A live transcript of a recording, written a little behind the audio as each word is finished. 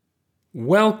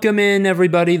Welcome in,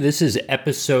 everybody. This is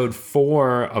episode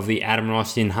 4 of the Adam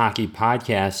Rothstein Hockey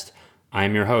Podcast.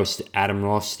 I'm your host, Adam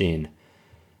Rothstein.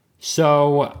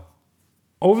 So,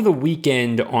 over the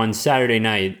weekend on Saturday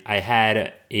night, I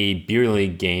had a beer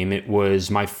league game. It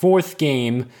was my 4th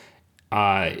game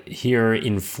here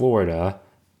in Florida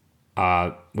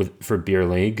for beer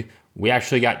league. We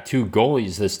actually got 2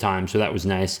 goalies this time, so that was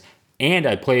nice. And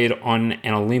I played on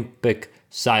an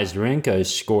Olympic-sized rink. I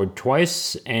scored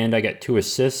twice, and I got 2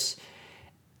 assists.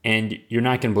 And you're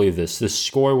not going to believe this. The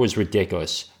score was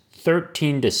ridiculous.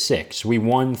 13-6. We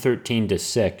won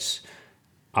 13-6.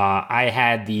 I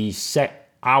had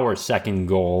our second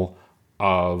goal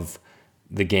of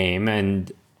the game,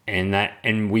 and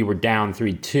we were down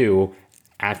 3-2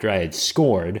 after I had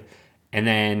scored. And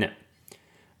then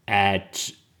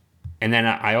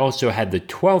I also had the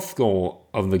 12th goal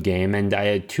of the game, and I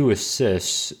had 2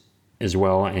 assists as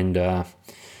well, and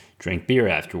drank beer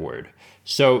afterward.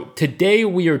 So today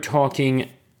we are talking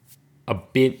a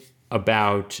bit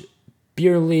about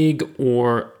beer league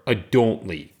or adult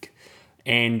league.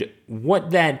 And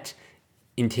what that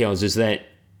entails is that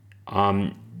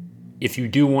if you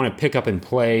do want to pick up and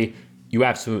play, you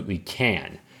absolutely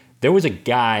can. There was a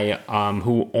guy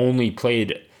who only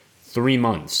played 3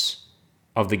 months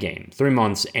of the game, 3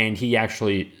 months, and he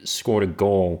actually scored a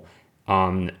goal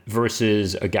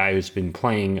versus a guy who's been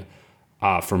playing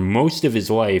for most of his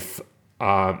life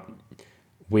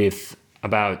with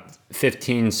about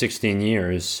 15, 16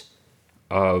 years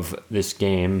of this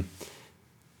game.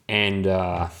 And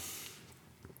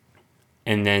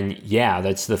then,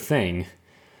 that's the thing.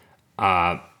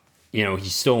 He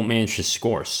still managed to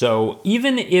score. So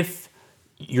even if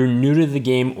you're new to the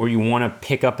game or you want to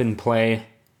pick up and play,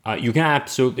 you can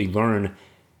absolutely learn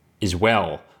as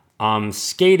well.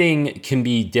 Skating can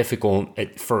be difficult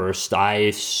at first.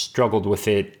 I struggled with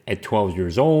it at 12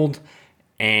 years old,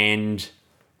 and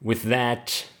with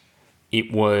that,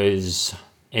 it was.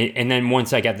 And then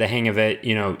once I got the hang of it,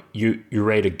 you're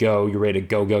ready to go. You're ready to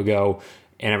go,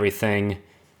 and everything,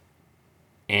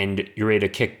 and you're ready to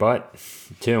kick butt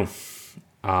too.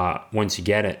 Once you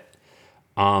get it.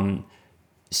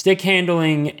 Stick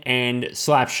handling and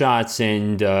slap shots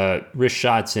and wrist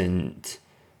shots and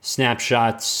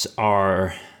snapshots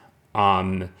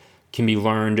can be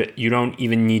learned. You don't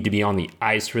even need to be on the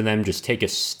ice for them. Just take a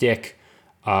stick,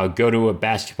 go to a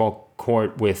basketball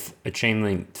court with a chain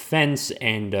link fence,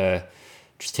 and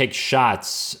just take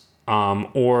shots.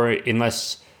 Or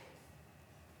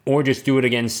just do it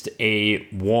against a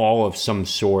wall of some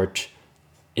sort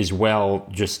as well.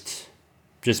 Just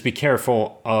be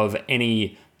careful of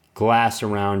any glass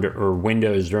around or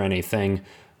windows or anything.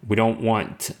 We don't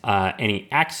want any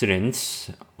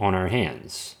accidents on our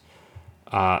hands.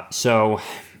 So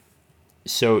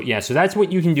that's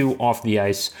what you can do off the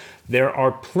ice. There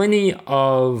are plenty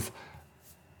of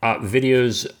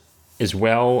videos as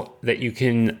well that you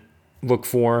can look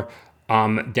for.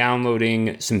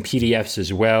 Downloading some PDFs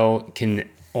as well can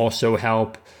also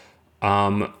help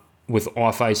with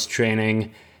off-ice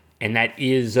training. And that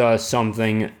is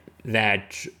something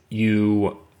that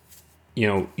you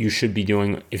should be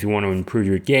doing if you want to improve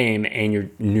your game and you're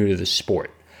new to the sport.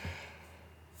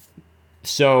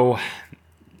 So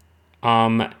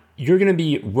you're going to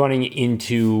be running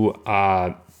into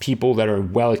people that are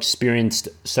well experienced,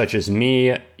 such as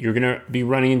me. You're going to be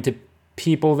running into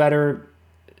people that are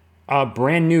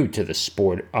brand new to the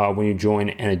sport when you join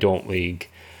an adult league.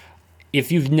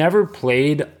 If you've never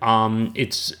played,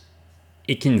 it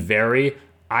can vary.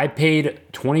 I paid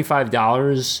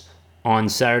 $25 on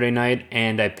Saturday night,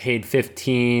 and I paid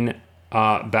 $15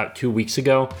 about 2 weeks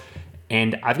ago.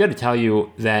 And I've got to tell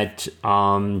you that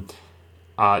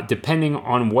depending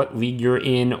on what league you're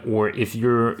in, or if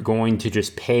you're going to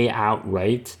just pay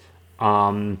outright,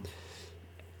 I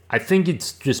think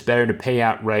it's just better to pay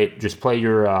outright. Just play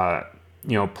your,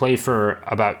 play for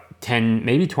about 10,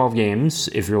 maybe 12 games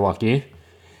if you're lucky,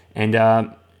 and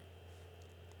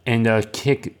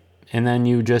kick, and then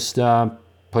you just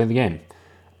play the game.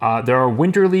 There are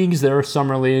winter leagues, there are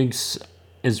summer leagues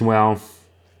as well,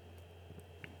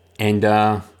 and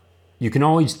you can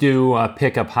always do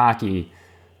pickup hockey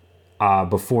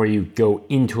before you go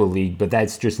into a league, but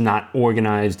that's just not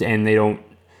organized, and they don't,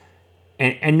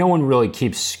 and no one really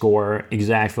keeps score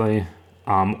exactly,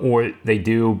 or they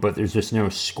do, but there's just no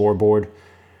scoreboard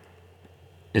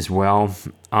as well.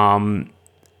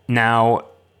 Now,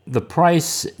 the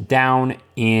price down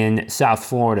in South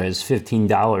Florida is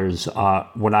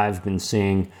 $15, what I've been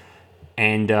seeing.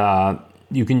 And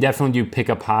you can definitely do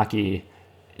pickup hockey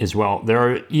as well. There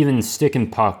are even stick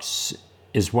and pucks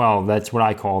as well. That's what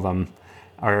I call them.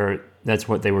 Or that's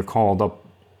what they were called up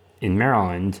in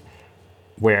Maryland,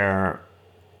 where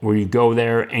you go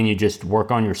there and you just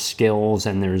work on your skills,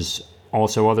 and there's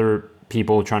also other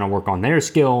people trying to work on their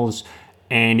skills,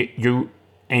 and you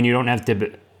don't have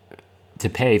to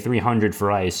pay $300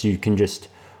 for ice. You can just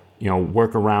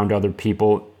work around other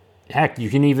people. Heck, you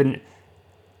can even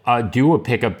do a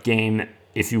pickup game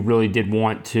if you really did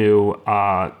want to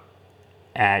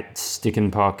at Stick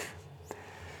and Puck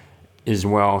as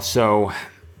well. So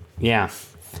yeah,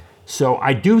 so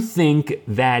I do think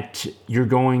that you're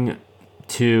going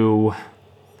to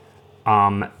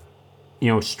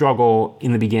struggle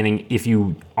in the beginning if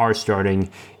you are starting.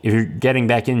 If you're getting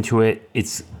back into it,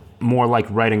 it's more like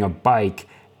riding a bike,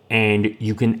 and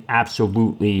you can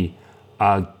absolutely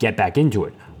get back into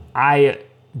it. I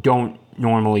don't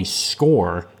normally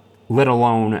score, let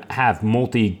alone have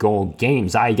multi-goal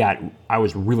games. I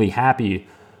was really happy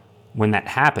when that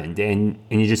happened, and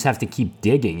you just have to keep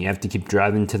digging. You have to keep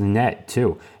driving to the net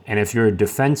too. And if you're a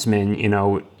defenseman,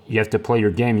 you have to play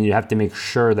your game, and you have to make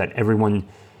sure that everyone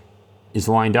is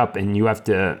lined up, and you have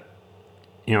to,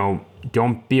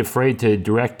 don't be afraid to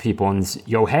direct people and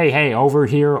hey, over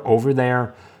here, over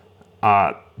there.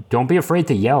 Don't be afraid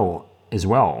to yell as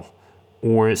well,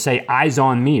 or say eyes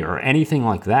on me or anything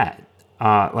like that.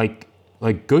 Like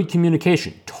good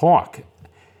communication, talk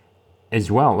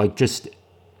as well. Like just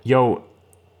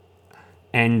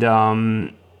and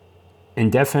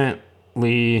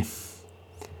definitely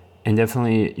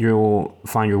you'll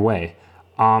find your way.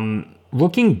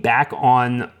 Looking back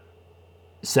on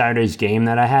Saturday's game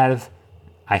that I had,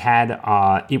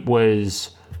 it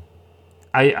was,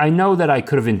 I know that I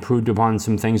could have improved upon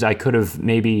some things. I could have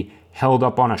maybe held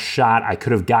up on a shot. I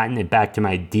could have gotten it back to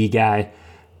my D guy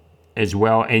as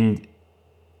well. And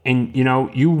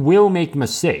you will make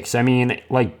mistakes. I mean,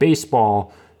 like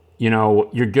baseball,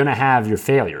 you're going to have your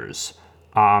failures.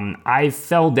 I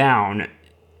fell down,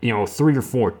 3 or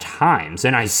 4 times,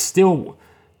 and I still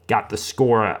got the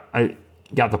score. I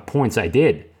got the points I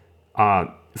did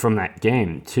from that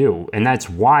game too. And that's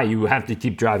why you have to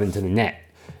keep driving to the net.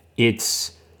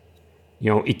 It's,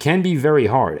 it can be very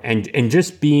hard. And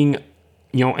just being,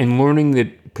 and learning the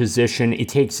position, it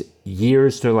takes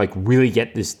years to like really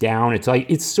get this down.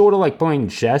 It's sort of like playing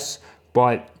chess,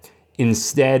 but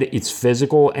instead it's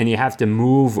physical, and you have to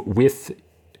move with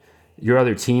your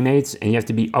other teammates, and you have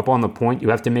to be up on the point. You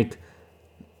have to make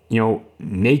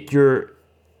your,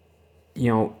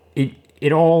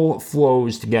 it all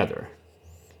flows together.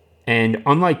 And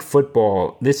unlike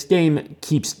football, this game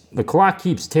the clock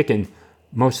keeps ticking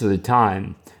most of the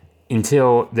time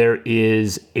until there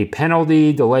is a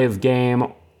penalty, delay of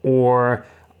game, or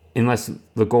unless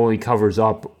the goalie covers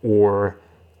up or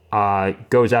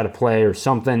goes out of play or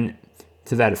something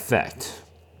to that effect.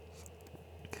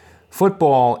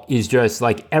 Football is just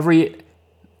like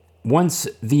once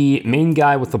the main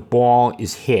guy with the ball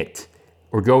is hit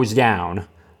or goes down,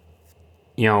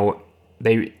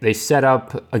 they set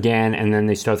up again, and then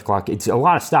they start the clock. It's a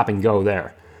lot of stop and go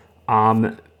there.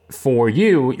 For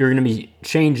you're going to be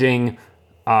changing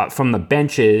from the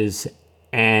benches,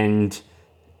 and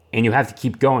you have to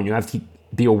keep going. You have to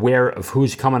be aware of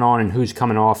who's coming on and who's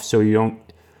coming off, so you don't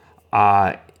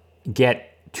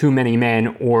get too many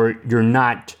men, or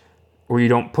you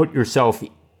don't put yourself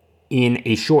in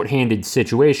a shorthanded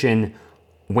situation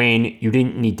when you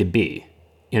didn't need to be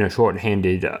in a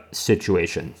shorthanded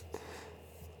situation.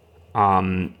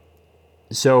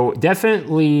 So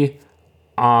definitely,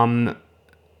 so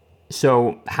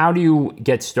how do you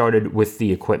get started with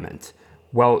the equipment?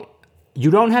 Well,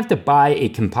 you don't have to buy a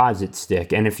composite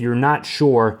stick. And if you're not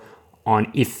sure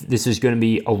on if this is going to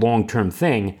be a long-term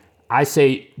thing, I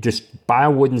say just buy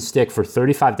a wooden stick for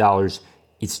 $35.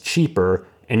 It's cheaper,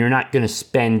 and you're not going to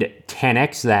spend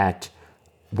 10x that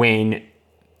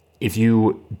if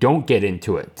you don't get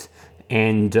into it.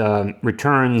 And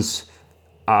returns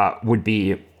would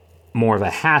be more of a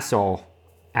hassle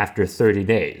after 30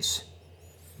 days.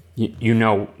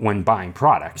 When buying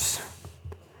products.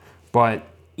 But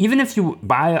even if you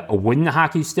buy a wooden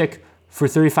hockey stick for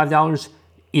 $35,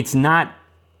 it's not,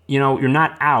 you're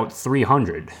not out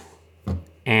 $300.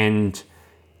 And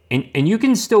you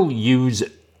can still use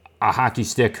a hockey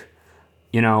stick,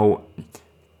 to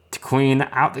clean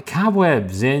out the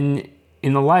cobwebs in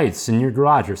the lights in your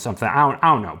garage or something. I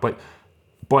don't know,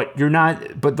 but you're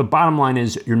not. But the bottom line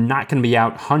is, you're not going to be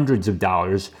out hundreds of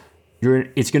dollars.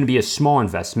 It's going to be a small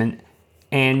investment,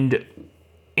 and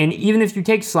even if you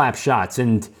take slap shots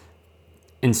and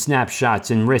snapshots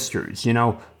and wristers, you're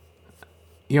not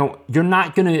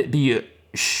going to be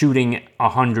shooting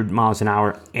 100 miles an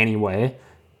hour anyway,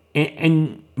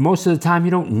 and most of the time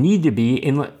you don't need to be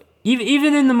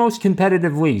even in the most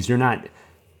competitive leagues. You're not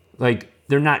like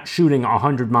they're not shooting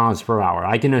 100 miles per hour.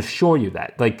 I can assure you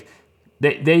that. Like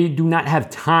they do not have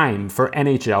time for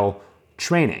NHL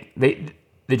training. They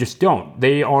just don't.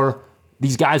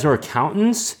 These guys are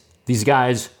accountants. These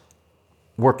guys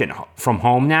work from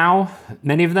home now,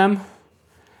 many of them.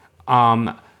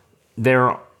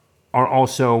 There are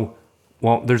also,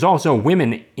 there's also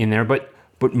women in there, but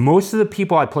most of the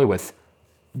people I play with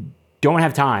don't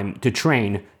have time to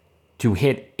train to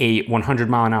hit a 100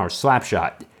 mile an hour slap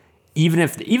shot. Even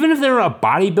if they're a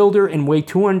bodybuilder and weigh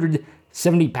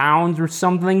 270 pounds or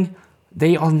something,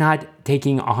 they are not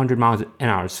taking 100 miles an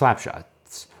hour slap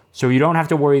shots. So you don't have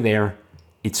to worry there.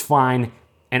 It's fine.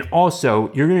 And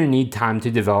also, you're going to need time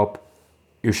to develop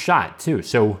your shot too.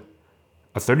 So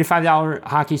a $35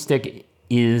 hockey stick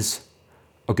is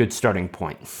a good starting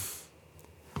point.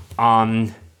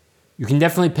 You can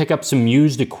definitely pick up some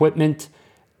used equipment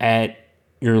at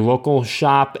your local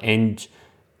shop, and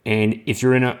if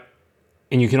you're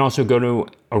and you can also go to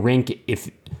a rink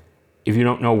if you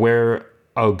don't know where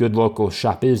a good local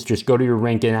shop is. Just go to your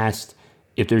rink and ask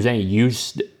if there's any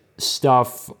used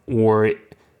stuff or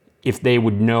if they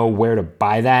would know where to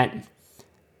buy that,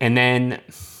 and then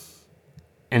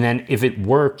if it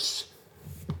works,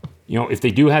 if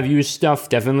they do have used stuff,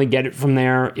 definitely get it from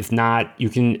there. If not, you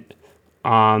can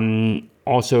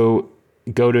also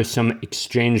go to some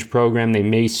exchange program. They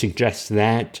may suggest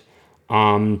that.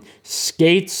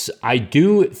 Skates, I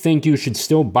do think you should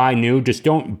still buy new. Just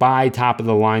don't buy top of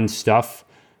the line stuff.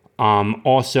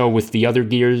 Also with the other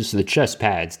gears, the chest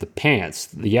pads, the pants,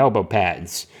 the elbow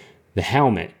pads, the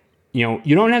helmet. You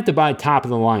don't have to buy top of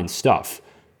the line stuff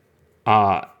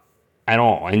at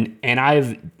all. And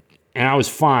I was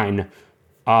fine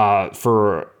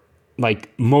for like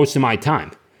most of my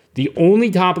time. The only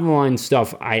top of the line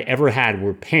stuff I ever had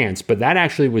were pants, but that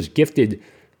actually was gifted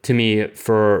to me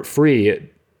for free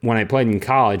when I played in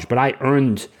college, but I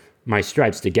earned my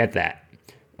stripes to get that.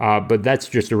 But that's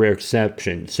just a rare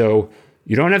exception. So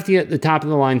you don't have to get the top of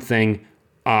the line thing.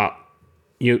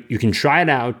 You can try it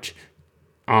out,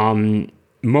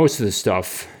 most of the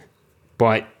stuff,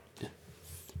 but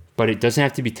it doesn't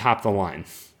have to be top of the line.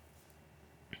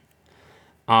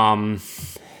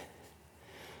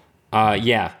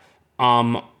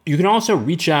 You can also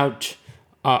reach out.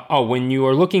 When you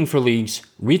are looking for leagues,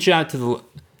 reach out to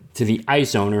the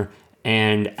ice owner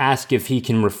and ask if he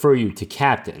can refer you to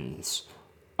captains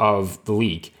of the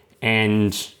league,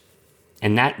 and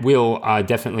that will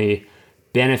definitely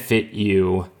benefit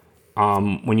you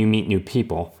when you meet new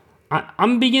people.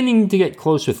 I'm beginning to get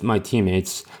close with my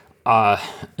teammates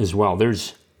as well. There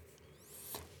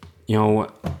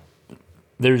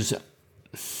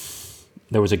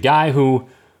was a guy who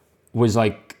was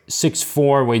like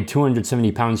 6'4", weighed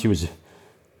 270 pounds. He's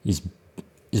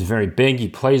very big. He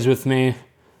plays with me.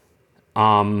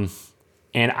 And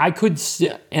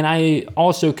I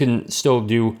also can still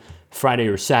do Friday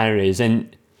or Saturdays.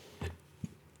 And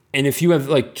if you have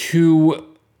like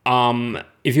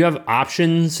if you have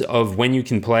options of when you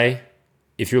can play,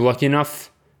 if you're lucky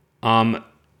enough, I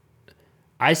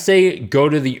say go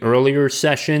to the earlier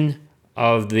session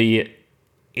of the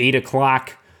 8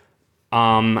 o'clock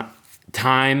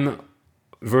time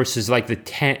versus like the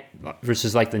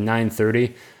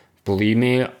 9:30. Believe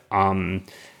me, I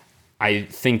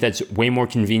think that's way more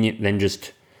convenient than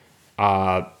just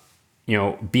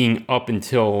being up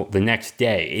until the next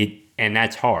day. And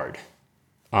that's hard.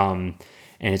 And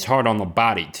it's hard on the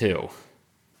body too,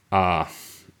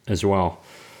 as well.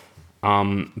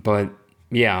 But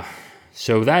yeah,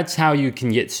 so that's how you can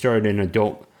get started in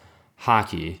adult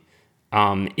hockey.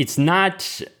 It's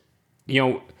not,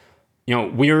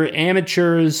 we're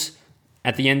amateurs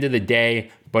at the end of the day,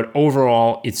 but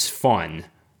overall it's fun.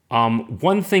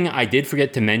 One thing I did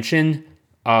forget to mention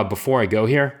before I go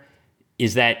here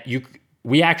is that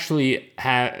we actually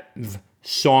have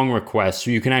song requests,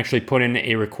 so you can actually put in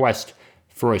a request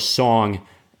for a song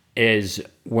as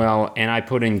well. And I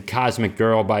put in Cosmic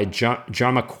Girl by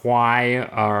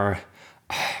Jamiroquai or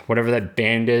whatever that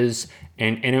band is,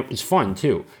 and it was fun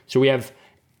too. So we have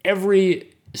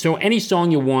any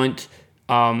song you want,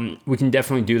 we can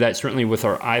definitely do that. Certainly with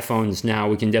our iPhones now,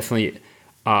 we can definitely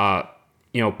put a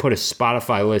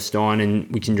Spotify list on,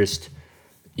 and we can just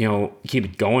keep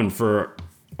it going for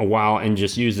a while and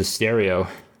just use the stereo.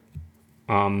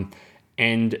 And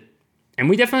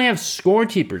we definitely have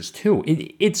scorekeepers too.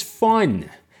 It's fun.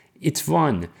 It's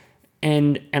fun.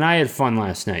 And I had fun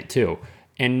last night too.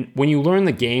 And when you learn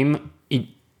the game,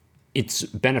 it's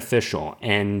beneficial,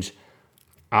 and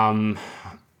you're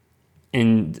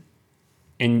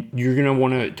gonna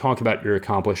want to talk about your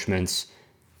accomplishments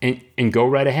and go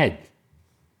right ahead.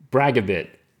 Brag a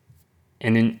bit.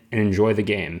 and enjoy the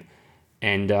game.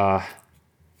 And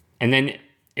then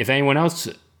if anyone else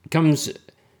comes,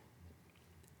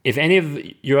 if any of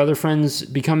your other friends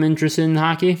become interested in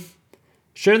hockey,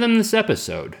 share them this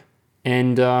episode,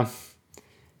 and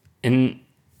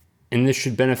this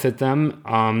should benefit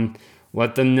them.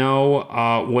 Let them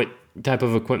know what type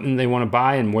of equipment they want to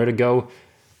buy and where to go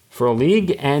for a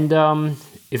league. And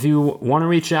if you want to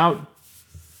reach out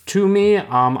to me,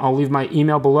 I'll leave my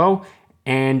email below,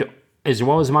 and as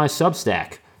well as my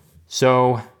Substack.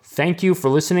 So thank you for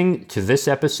listening to this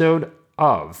episode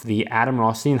of the Adam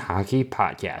Rothstein Hockey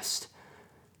Podcast.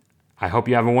 I hope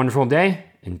you have a wonderful day,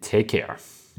 and take care.